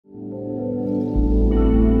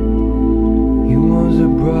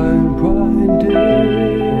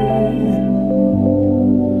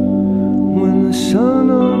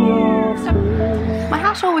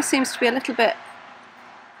always seems to be a little bit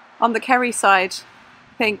on the Kerry side,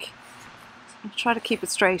 I think. I'll try to keep it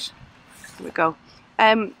straight. There we go.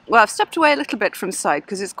 Well, I've stepped away a little bit from site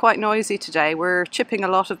because it's quite noisy today. We're chipping a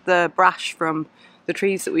lot of the brash from the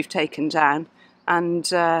trees that we've taken down, and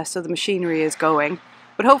so the machinery is going.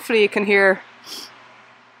 But hopefully you can hear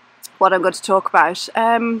what I'm going to talk about.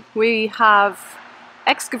 We have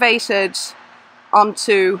excavated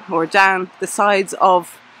onto or down the sides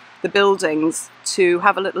of the buildings to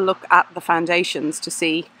have a little look at the foundations to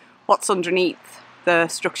see what's underneath the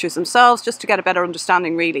structures themselves, just to get a better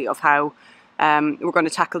understanding really of how we're going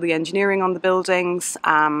to tackle the engineering on the buildings.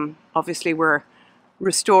 Obviously we're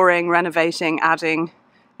restoring, renovating, adding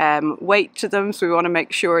weight to them, so we want to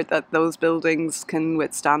make sure that those buildings can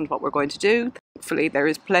withstand what we're going to do. Hopefully there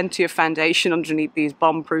is plenty of foundation underneath these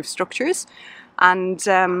bomb-proof structures, and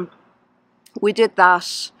we did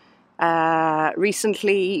that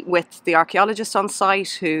recently with the archaeologist on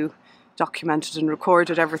site, who documented and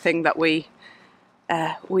recorded everything that we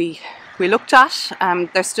looked at.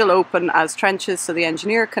 They're still open as trenches, so the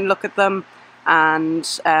engineer can look at them and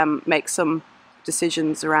make some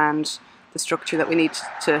decisions around the structure that we need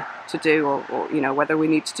to do, or you know, whether we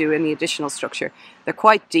need to do any additional structure. They're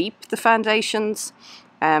quite deep, the foundations.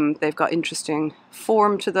 They've got interesting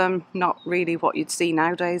form to them, not really what you'd see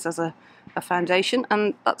nowadays as a foundation,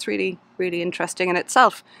 and that's really, really interesting in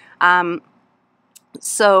itself.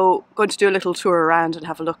 So going to do a little tour around and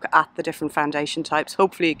have a look at the different foundation types.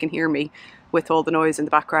 Hopefully you can hear me with all the noise in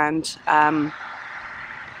the background. Yeah,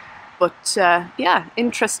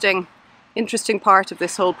 interesting part of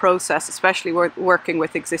this whole process, especially working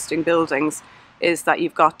with existing buildings, is that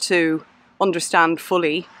you've got to understand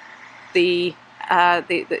fully the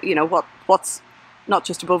you know, what's not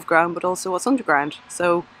just above ground but also what's underground.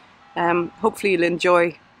 So hopefully you'll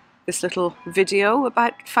enjoy this little video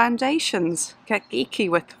about foundations. Get geeky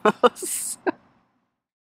with us.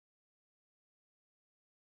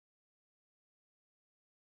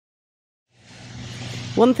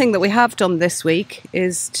 One thing that we have done this week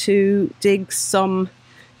is to dig some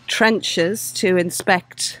trenches to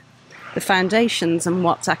inspect the foundations and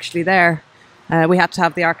what's actually there. We had to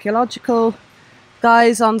have the archaeological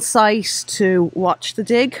guys on site to watch the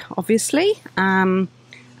dig, obviously.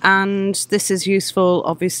 And this is useful,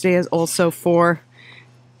 obviously, as also for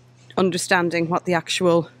understanding what's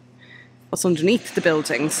underneath the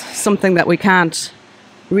buildings. Something that we can't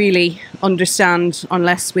really understand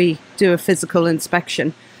unless we do a physical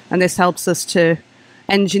inspection. And this helps us to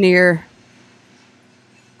engineer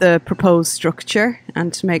the proposed structure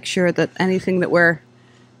and to make sure that anything that we're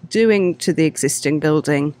doing to the existing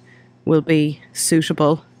building will be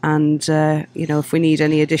suitable. And, you know, if we need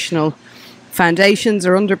any additional foundations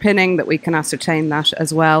or underpinning, that we can ascertain that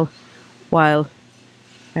as well while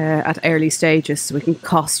at early stages, so we can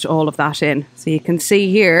cost all of that in. So you can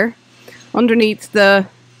see here underneath the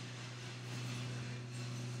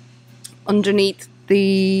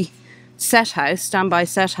set house, standby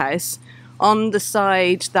set house, on the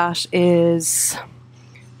side that is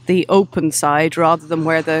the open side rather than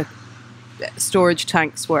where the storage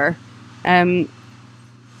tanks were,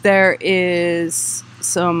 there is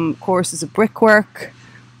some courses of brickwork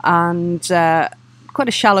and quite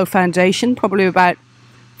a shallow foundation, probably about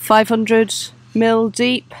 500 mil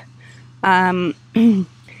deep. There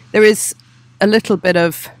is a little bit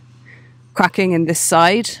of cracking in this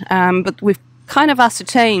side, but we've kind of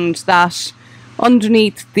ascertained that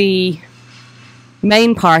underneath the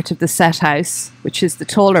main part of the set house, which is the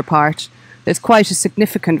taller part, there's quite a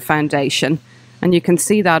significant foundation, and you can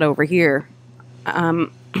see that over here.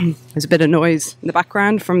 There's a bit of noise in the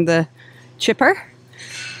background from the chipper.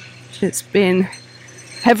 It's been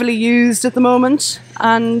heavily used at the moment,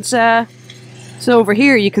 and so over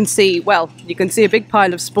here you can see, well, you can see a big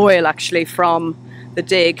pile of spoil actually from the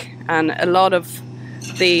dig, and a lot of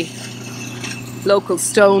the local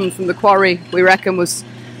stone from the quarry, we reckon, was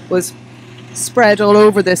spread all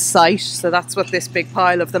over this site. So that's what this big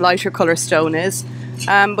pile of the lighter colour stone is.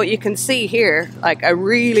 But you can see here like a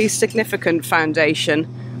really significant foundation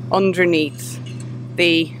underneath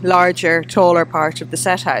the larger, taller part of the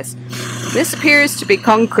set house. This appears to be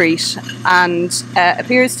concrete and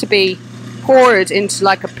appears to be poured into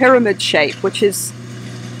like a pyramid shape, which is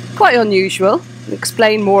quite unusual. I'll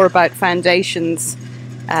explain more about foundations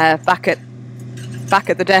back at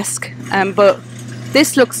the desk, but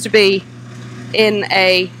this looks to be in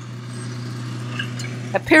a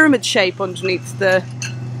pyramid shape underneath the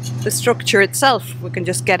structure itself. We can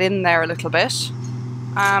just get in there a little bit.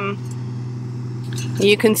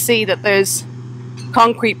 You can see that there's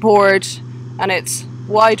concrete poured and it's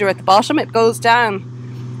wider at the bottom. It goes down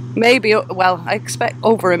maybe, well, I expect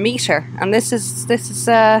over a metre, and this is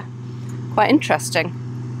quite interesting.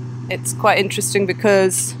 It's quite interesting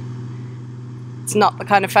because it's not the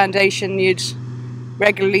kind of foundation you'd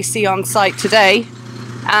regularly see on site today,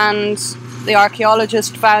 and the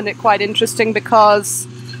archaeologist found it quite interesting because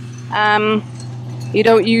you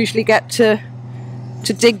don't usually get to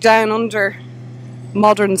dig down under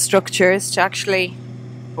modern structures to actually,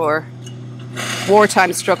 or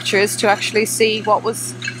wartime structures, to actually see what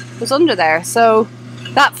was under there. So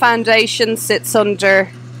that foundation sits under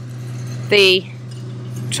the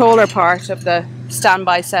taller part of the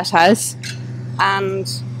standby set house, and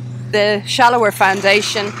the shallower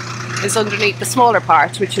foundation is underneath the smaller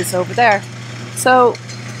part, which is over there. So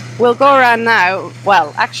we'll go around now.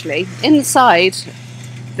 Well, actually, inside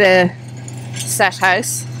the set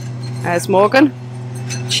house, there's Morgan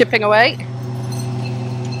chipping away.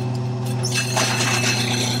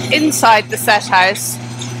 Inside the set house,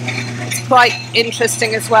 it's quite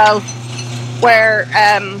interesting as well, where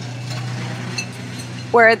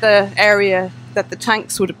the area that the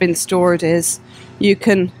tanks would have been stored is. You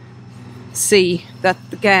can see that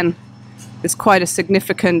again there's quite a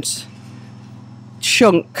significant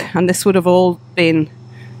chunk, and this would have all been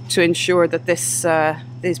to ensure that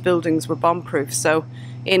these buildings were bomb-proof. So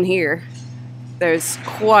in here there's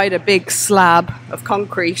quite a big slab of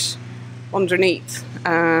concrete underneath,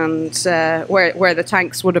 and where the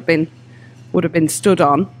tanks would have been stood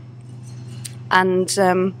on, and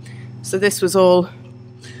so this was all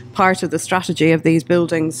part of the strategy of these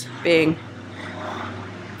buildings being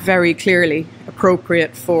very clearly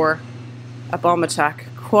appropriate for a bomb attack.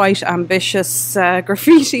 Quite ambitious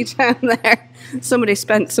graffiti down there. Somebody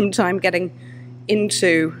spent some time getting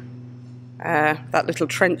into that little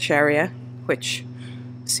trench area, which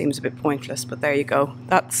seems a bit pointless, but there you go.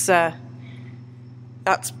 That's the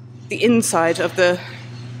inside of the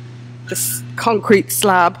concrete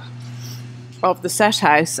slab of the set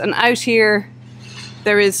house, and out here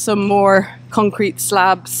there is some more concrete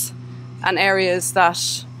slabs and areas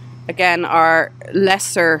that again are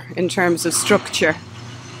lesser in terms of structure.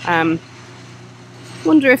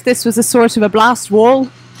 Wonder if this was a sort of a blast wall,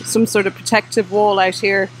 some sort of protective wall out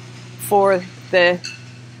here for the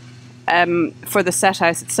set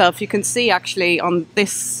house itself. You can see actually on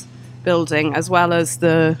this building, as well as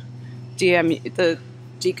the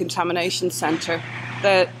Decontamination Centre,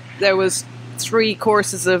 that there was three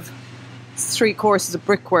courses of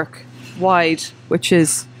brickwork wide, which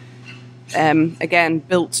is again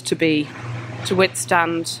built to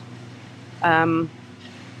withstand a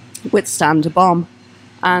bomb.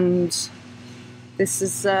 And this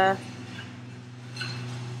is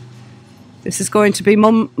going to be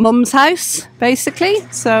Mum's house, basically.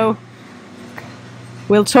 So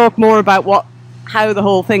we'll talk more about how the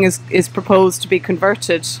whole thing is proposed to be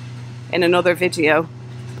converted in another video,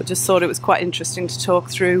 but just thought it was quite interesting to talk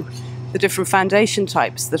through the different foundation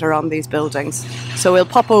types that are on these buildings. So we'll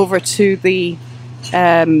pop over to the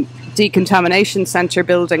Decontamination Centre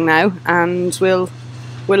building now, and we'll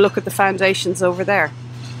look at the foundations over there.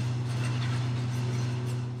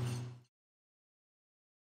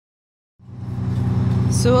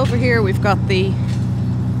 So over here we've got the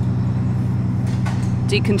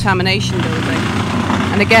Decontamination building,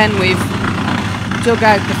 and again we've dug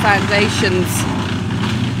out the foundations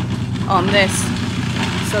on this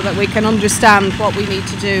so that we can understand what we need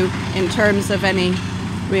to do in terms of any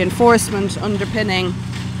reinforcement, underpinning,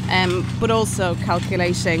 but also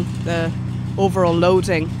calculating the overall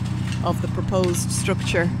loading of the proposed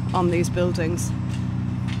structure on these buildings.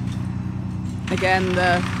 Again,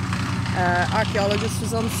 the archaeologist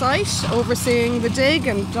was on site overseeing the dig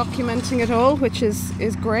and documenting it all, which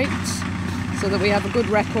is great, so that we have a good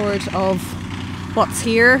record of what's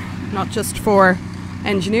here, not just for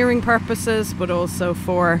engineering purposes but also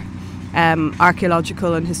for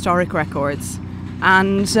archaeological and historic records.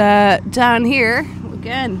 And down here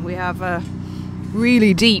again we have a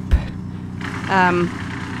really deep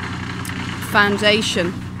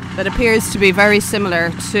foundation that appears to be very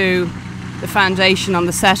similar to the foundation on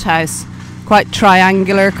the set house, quite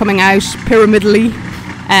triangular, coming out pyramidally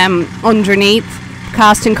underneath,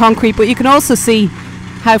 cast in concrete. But you can also see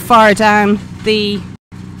how far down the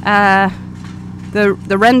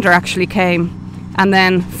render actually came, and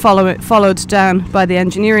then followed down by the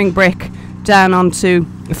engineering brick down onto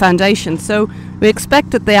the foundation. So we expect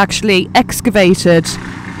that they actually excavated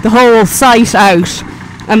the whole site out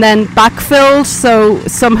and then backfilled. So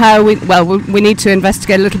somehow we need to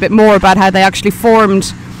investigate a little bit more about how they actually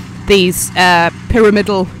formed these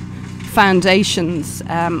pyramidal foundations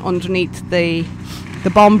underneath the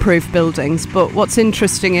bomb-proof buildings. But what's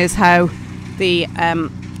interesting is how the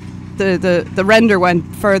the render went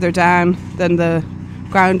further down than the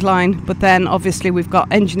ground line, but then obviously we've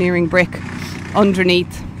got engineering brick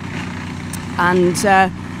underneath, and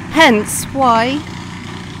hence why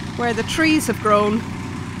where the trees have grown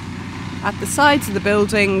at the sides of the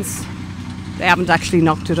buildings, they haven't actually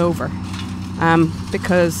knocked it over,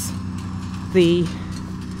 because the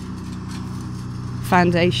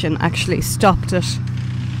foundation actually stopped it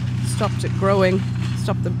growing,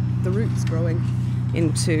 stopped the roots growing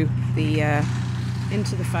into the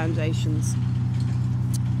foundations,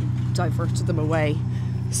 diverted them away.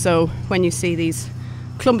 So when you see these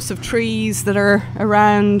clumps of trees that are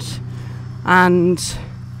around, and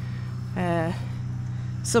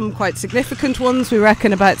some quite significant ones, we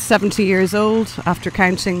reckon about 70 years old after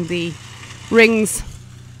counting the rings,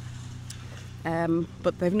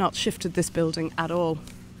 but they've not shifted this building at all.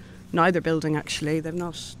 Neither building actually, they've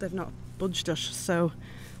not budged it, so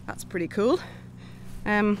that's pretty cool.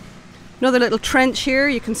 Another little trench here,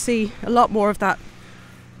 you can see a lot more of that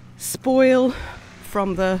spoil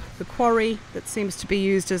from the quarry that seems to be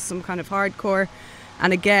used as some kind of hardcore,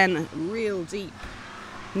 and again real deep,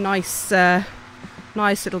 nice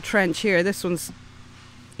little trench here. This one's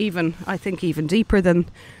I think even deeper than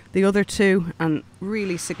the other two, and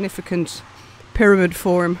really significant pyramid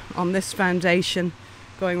form on this foundation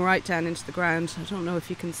going right down into the ground. I don't know if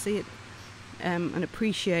you can see it and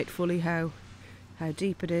appreciate fully how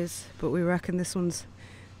deep it is, but we reckon this one's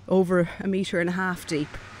over 1.5 meters deep.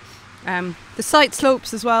 The site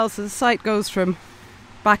slopes as well, so the site goes from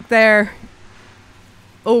back there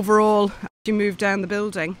overall. As you move down the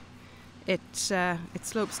building, it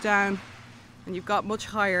slopes down, and you've got much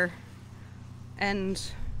higher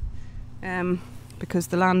end because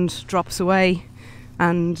the land drops away,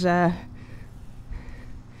 and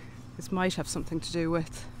this might have something to do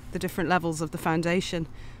with the different levels of the foundation,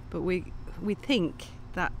 but we think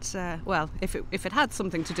that well, if it had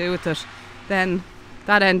something to do with it, then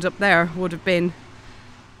that end up there would have been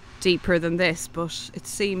deeper than this, but it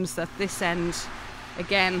seems that this end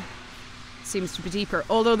again seems to be deeper,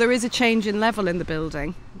 although there is a change in level in the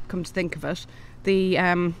building, come to think of it.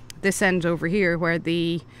 The this end over here, where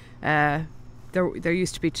there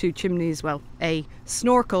used to be two chimneys, well, a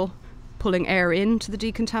snorkel pulling air into the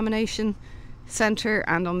decontamination centre,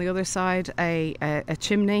 and on the other side a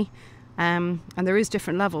chimney, and there is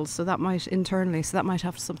different levels, so that might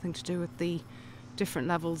have something to do with the different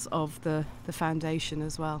levels of the foundation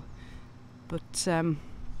as well. But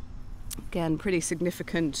again, pretty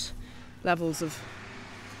significant levels of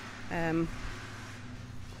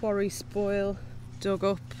quarry spoil dug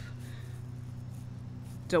up.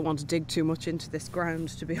 Don't want to dig too much into this ground,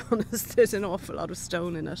 to be honest. There's an awful lot of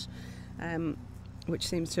stone in it, which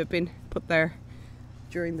seems to have been put there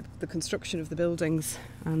during the construction of the buildings,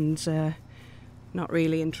 and not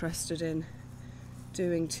really interested in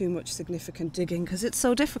doing too much significant digging because it's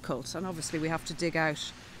so difficult. And obviously we have to dig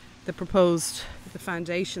out the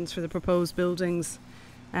foundations for the proposed buildings,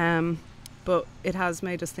 but it has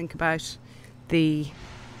made us think about the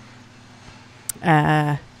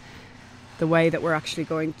way that we're actually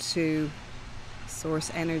going to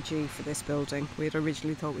source energy for this building. We had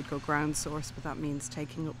originally thought we'd go ground source, but that means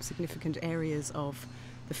taking up significant areas of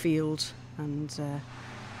the field, and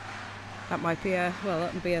that might be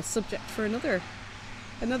a subject for another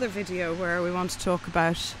video, where we want to talk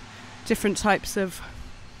about different types of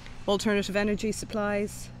alternative energy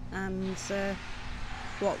supplies, and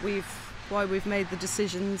why we've made the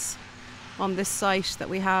decisions on this site that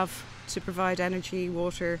we have to provide energy,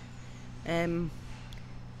 water, and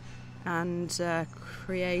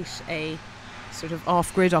create a sort of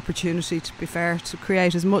off-grid opportunity, to be fair, to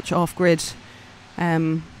create as much off-grid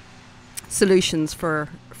solutions for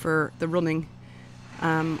the running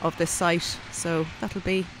of this site. So that'll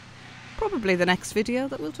be probably the next video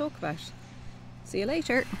that we'll talk about. See you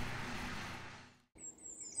later.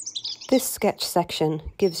 This sketch section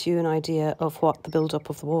gives you an idea of what the build-up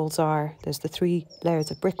of the walls are. There's the 3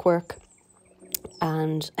 layers of brickwork,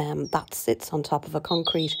 and that sits on top of a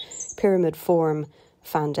concrete pyramid form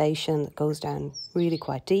foundation that goes down really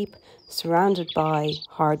quite deep, surrounded by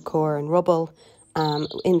hardcore and rubble.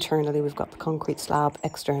 Internally we've got the concrete slab.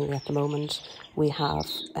 Externally at the moment we have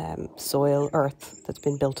soil, earth that's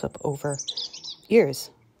been built up over years.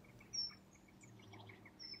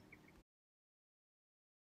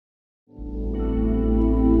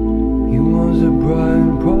 It was a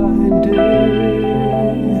bright, bright day.